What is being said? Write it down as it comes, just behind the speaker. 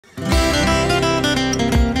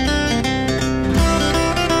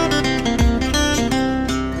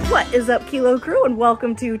What is up, Kilo Crew, and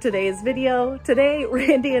welcome to today's video. Today,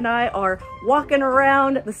 Randy and I are walking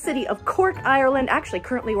around the city of Cork, Ireland. Actually,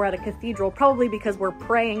 currently we're at a cathedral, probably because we're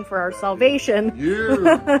praying for our salvation.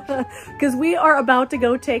 Yeah. Because we are about to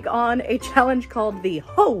go take on a challenge called the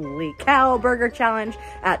Holee Cow Burger Challenge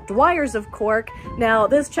at Dwyers of Cork. Now,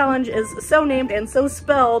 this challenge is so named and so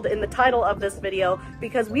spelled in the title of this video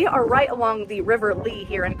because we are right along the River Lee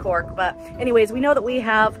here in Cork. But anyways, we know that we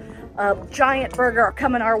have a giant burger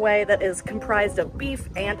coming our way that is comprised of beef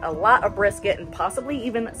and a lot of brisket and possibly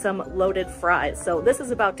even some loaded fries. So this is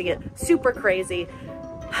about to get super crazy.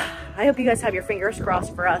 I hope you guys have your fingers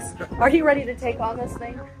crossed for us. Are you ready to take on this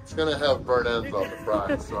thing? It's gonna have burnt ends on the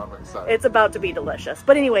fries, so I'm excited. It's about to be delicious.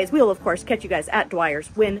 But anyways, we will of course catch you guys at Dwyer's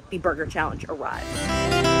when the burger challenge arrives.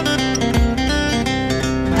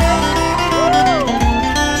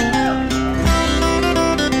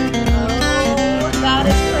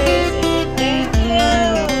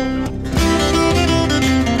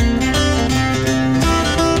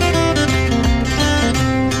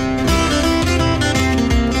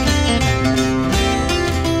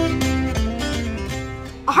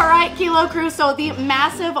 Kilo Crew, so the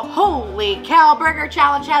massive Holee Cow Burger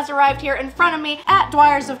Challenge has arrived here in front of me at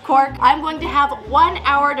Dwyers of Cork. I'm going to have 1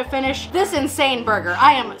 hour to finish this insane burger.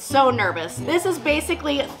 I am so nervous. This is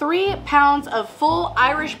basically 3 pounds of full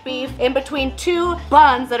Irish beef in between 2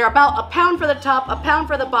 buns that are about a pound for the top, a pound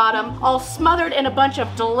for the bottom, all smothered in a bunch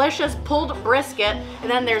of delicious pulled brisket. And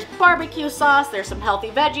then there's barbecue sauce, there's some healthy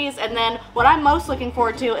veggies, and then what I'm most looking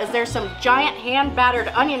forward to is there's some giant hand-battered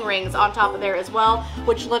onion rings on top of there as well,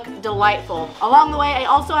 which look delightful. Along the way, I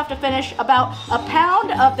also have to finish about a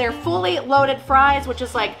pound of their fully loaded fries, which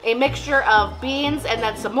is like a mixture of beans and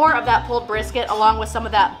then some more of that pulled brisket along with some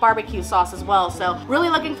of that barbecue sauce as well. So really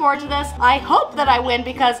looking forward to this. I hope that I win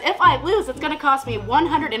because if I lose, it's gonna cost me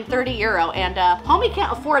 130 euro and homie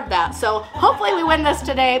can't afford that. So hopefully we win this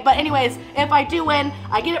today. But anyways, if I do win,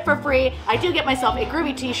 I get it for free. I do get myself a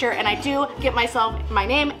groovy t-shirt and I do get myself my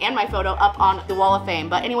name and my photo up on the wall of fame.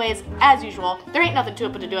 But anyways, as usual, there ain't nothing to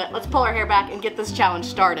it but to do it. Let's pull our hair back and get this challenge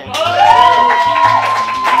started. I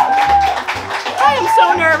am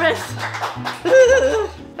so nervous.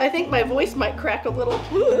 I think my voice might crack a little.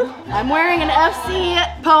 I'm wearing an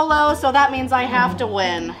FC polo, so that means I have to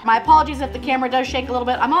win. My apologies if the camera does shake a little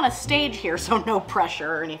bit. I'm on a stage here, so no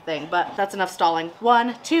pressure or anything, but that's enough stalling.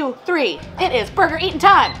 1, 2, 3. It is burger eating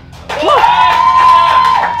time.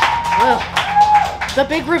 The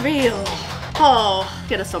big reveal. Oh,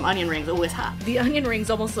 get us some onion rings. Oh, it's hot. The onion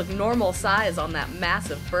rings almost look normal size on that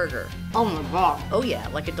massive burger. Oh my god. Oh yeah,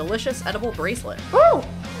 like a delicious edible bracelet. Woo!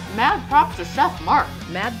 Mad props to Chef Mark.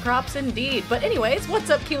 Mad props indeed. But anyways, what's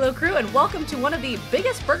up, Kilo Crew, and welcome to one of the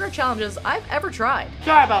biggest burger challenges I've ever tried.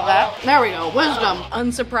 Sorry about that. There we go, wisdom.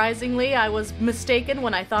 Unsurprisingly, I was mistaken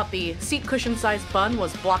when I thought the seat cushion sized bun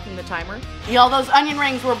was blocking the timer. Y'all, those onion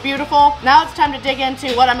rings were beautiful. Now it's time to dig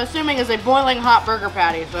into what I'm assuming is a boiling hot burger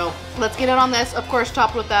patty. So let's get in on this, of course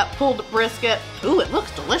topped with that pulled brisket. Ooh, it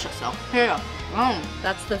looks delicious though. Here you go.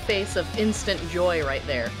 That's the face of instant joy right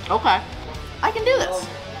there. Okay, I can do this.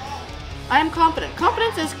 I am confident.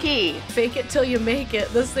 Confidence is key. Fake it till you make it.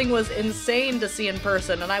 This thing was insane to see in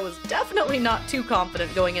person, and I was definitely not too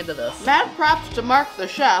confident going into this. Mad props to Mark the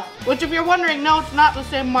chef, which if you're wondering, no, it's not the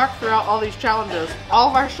same Mark throughout all these challenges. All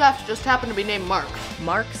of our chefs just happen to be named Mark.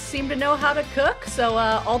 Marks seem to know how to cook, so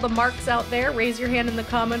all the Marks out there, raise your hand in the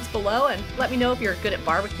comments below and let me know if you're good at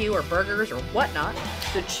barbecue or burgers or whatnot.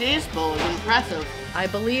 The cheese bowl is impressive. I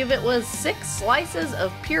believe it was 6 slices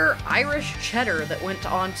of pure Irish cheddar that went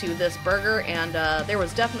onto this burger, and there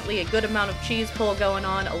was definitely a good amount of cheese pull going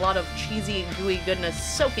on, a lot of cheesy, gooey goodness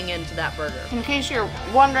soaking into that burger. In case you're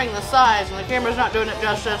wondering the size, and the camera's not doing it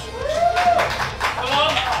justice.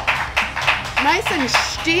 Nice and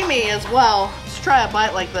steamy as well. Let's try a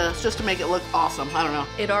bite like this just to make it look awesome. I don't know.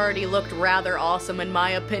 It already looked rather awesome in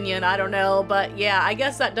my opinion. I don't know, but yeah, I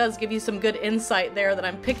guess that does give you some good insight there that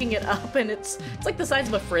I'm picking it up, and it's like the size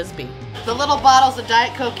of a frisbee. The little bottles of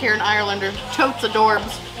Diet Coke here in Ireland are totes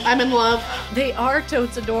adorbs. I'm in love. They are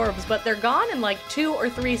totes adorbs, but they're gone in like 2 or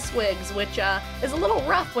 3 swigs, which is a little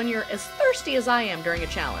rough when you're as thirsty as I am during a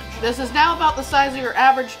challenge. This is now about the size of your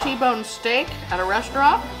average T-bone steak at a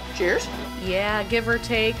restaurant. Cheers. Yeah, give or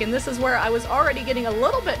take, and this is where I was already getting a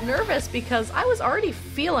little bit nervous because I was already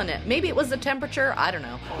feeling it. Maybe it was the temperature, I don't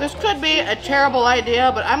know. This could be a terrible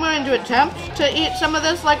idea, but I'm going to attempt to eat some of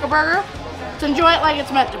this like a burger. Let's enjoy it like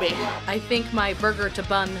it's meant to be. I think my burger to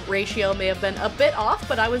bun ratio may have been a bit off,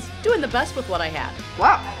 but I was doing the best with what I had.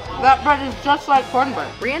 Wow, that bread is just like cornbread.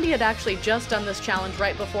 Randy had actually just done this challenge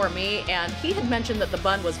right before me, and he had mentioned that the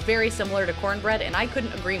bun was very similar to cornbread, and I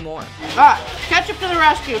couldn't agree more. Alright, ketchup to the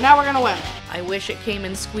rescue. Now we're gonna win. I wish it came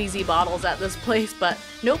in squeezy bottles at this place, but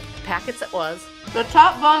nope, packets it was. The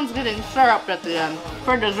top bun's getting syrup at the end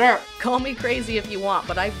for dessert. Call me crazy if you want,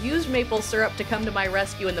 but I've used maple syrup to come to my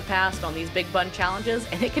rescue in the past on these big bun challenges,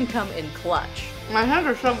 and it can come in clutch. My hands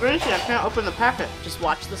are so greasy I can't open the packet. Just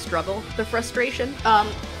watch the struggle, the frustration.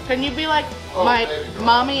 Can you be like my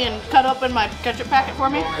mommy and cut open my ketchup packet for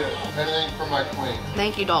me? Anything for my queen.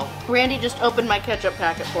 Thank you, doll. Randy just opened my ketchup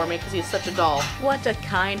packet for me because he's such a doll. What a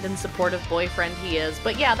kind and supportive boyfriend he is.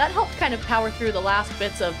 But yeah, that helped kind of power through the last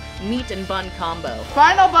bits of meat and bun combo.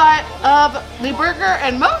 Final bite of the burger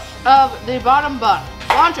and most of the bottom bun.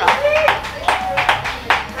 Lancha.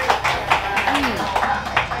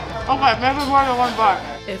 Okay, maybe more than one bite.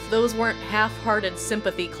 If those weren't half-hearted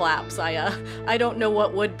sympathy claps, I don't know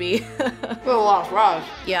what would be. That's a lot of fries.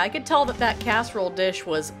 Yeah, I could tell that that casserole dish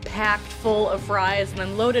was packed full of fries and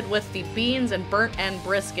then loaded with the beans and burnt end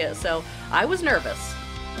brisket, so I was nervous.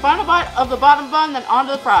 Final bite of the bottom bun, then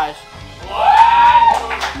onto the fries.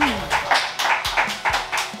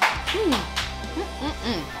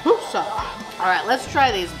 Alright, let's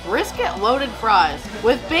try these brisket loaded fries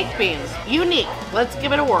with baked beans. Unique. Let's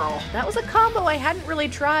give it a whirl. That was a combo I hadn't really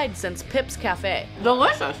tried since Pip's Cafe.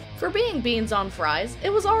 Delicious. For being beans on fries,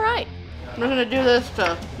 it was alright. I'm gonna do this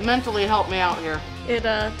to mentally help me out here. It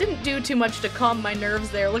didn't do too much to calm my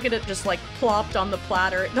nerves there. Look at it just like plopped on the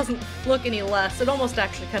platter. It doesn't look any less. It almost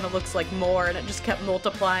actually kind of looks like more, and it just kept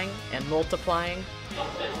multiplying and multiplying.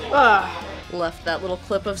 Left that little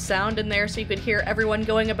clip of sound in there so you could hear everyone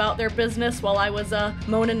going about their business while I was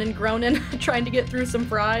moaning and groaning trying to get through some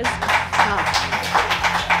fries.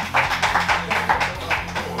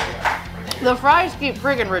 The fries keep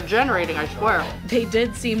friggin' regenerating, I swear. They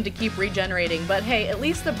did seem to keep regenerating, but hey, at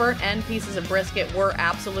least the burnt end pieces of brisket were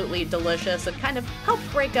absolutely delicious and kind of helped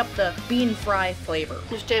break up the bean fry flavor.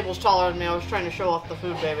 This table's taller than me. I was trying to show off the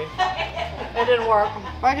food, baby. It didn't work.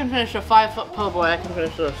 If I can finish a 5-foot po' boy, I can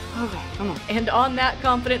finish this. Okay, come on. And on that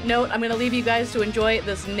confident note, I'm gonna leave you guys to enjoy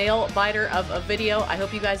this nail biter of a video. I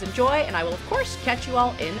hope you guys enjoy, and I will of course catch you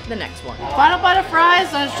all in the next one. Final bite of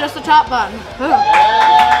fries, and it's just the top bun.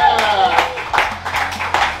 Yeah!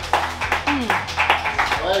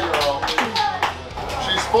 Hey girl.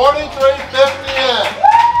 She's 43.50 in.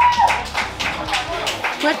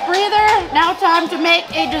 Quick breather. Now time to make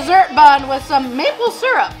a dessert bun with some maple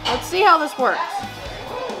syrup. Let's see how this works.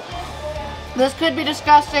 This could be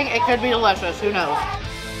disgusting. It could be delicious. Who knows?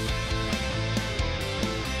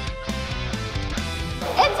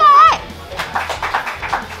 It's alright.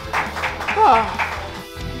 Oh.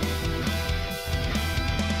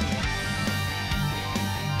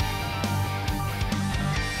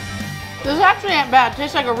 This actually ain't bad. It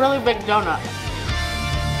tastes like a really big donut.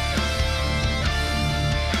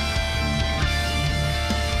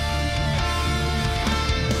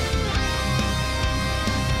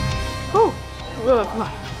 Whew. Good, come on.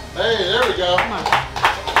 Hey, there we go. Come on.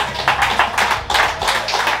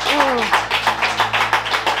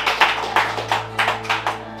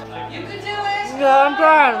 You can do it. Yeah, I'm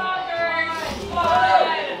trying.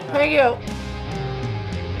 Thank you.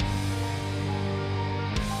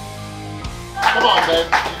 Come on, babe.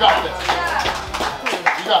 You got this.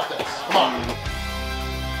 You got this. Come on.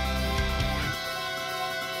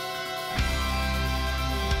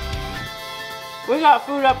 We got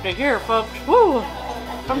food up to here, folks. Woo!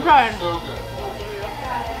 I'm trying. So good.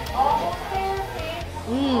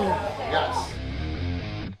 Yes.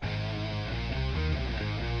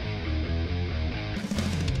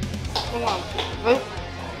 Come on.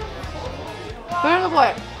 Put it in the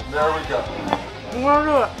plate. There we go. I'm gonna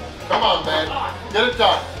do it. Come on, babe. Get it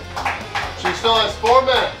done. She still has 4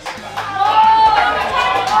 minutes.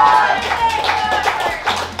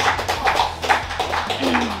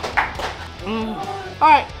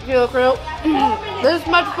 Alright, Kilo Crew. There's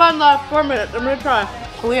much fun left. 4 minutes. I'm gonna try.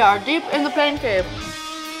 We are deep in the pain cave.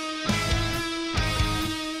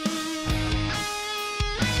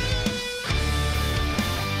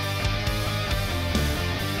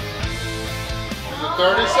 Is it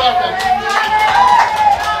 30 seconds?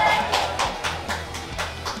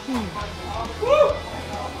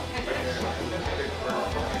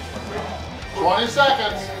 20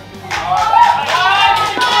 seconds.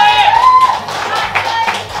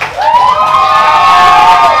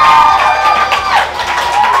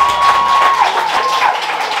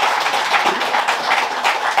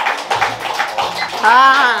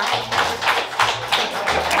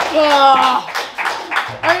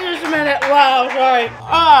 Wait just a minute. Wow, sorry.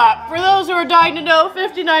 For those who are dying to know,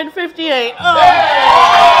 59.58.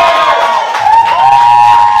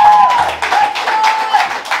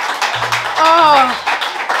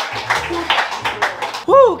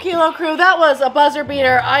 Woo, Kilo Crew, that was a buzzer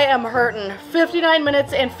beater. I am hurting. 59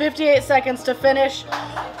 minutes and 58 seconds to finish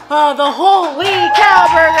the Holee Cow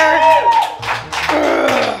burger.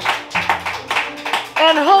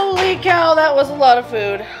 And holy cow, that was a lot of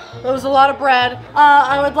food. That was a lot of bread.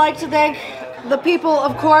 I would like to thank the people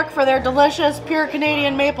of Cork for their delicious pure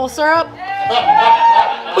Canadian maple syrup.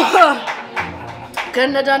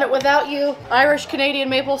 Couldn't have done it without you. Irish Canadian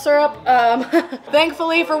maple syrup.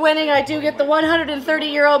 Thankfully for winning, I do get the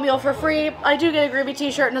 130-year-old meal for free. I do get a Groovy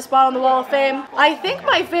t-shirt and a spot on the Wall of Fame. I think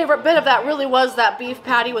my favorite bit of that really was that beef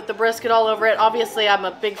patty with the brisket all over it. Obviously, I'm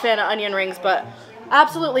a big fan of onion rings, but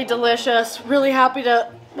absolutely delicious. Really happy to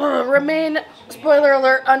remain, spoiler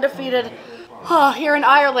alert, undefeated here in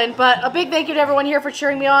Ireland. But a big thank you to everyone here for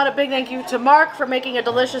cheering me on. A big thank you to Mark for making a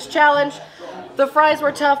delicious challenge. The fries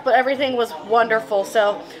were tough, but everything was wonderful.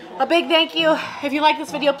 So a big thank you. If you like this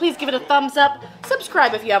video, please give it a thumbs up.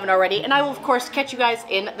 Subscribe if you haven't already. And I will, of course, catch you guys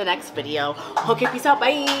in the next video. Okay, peace out.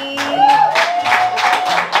 Bye.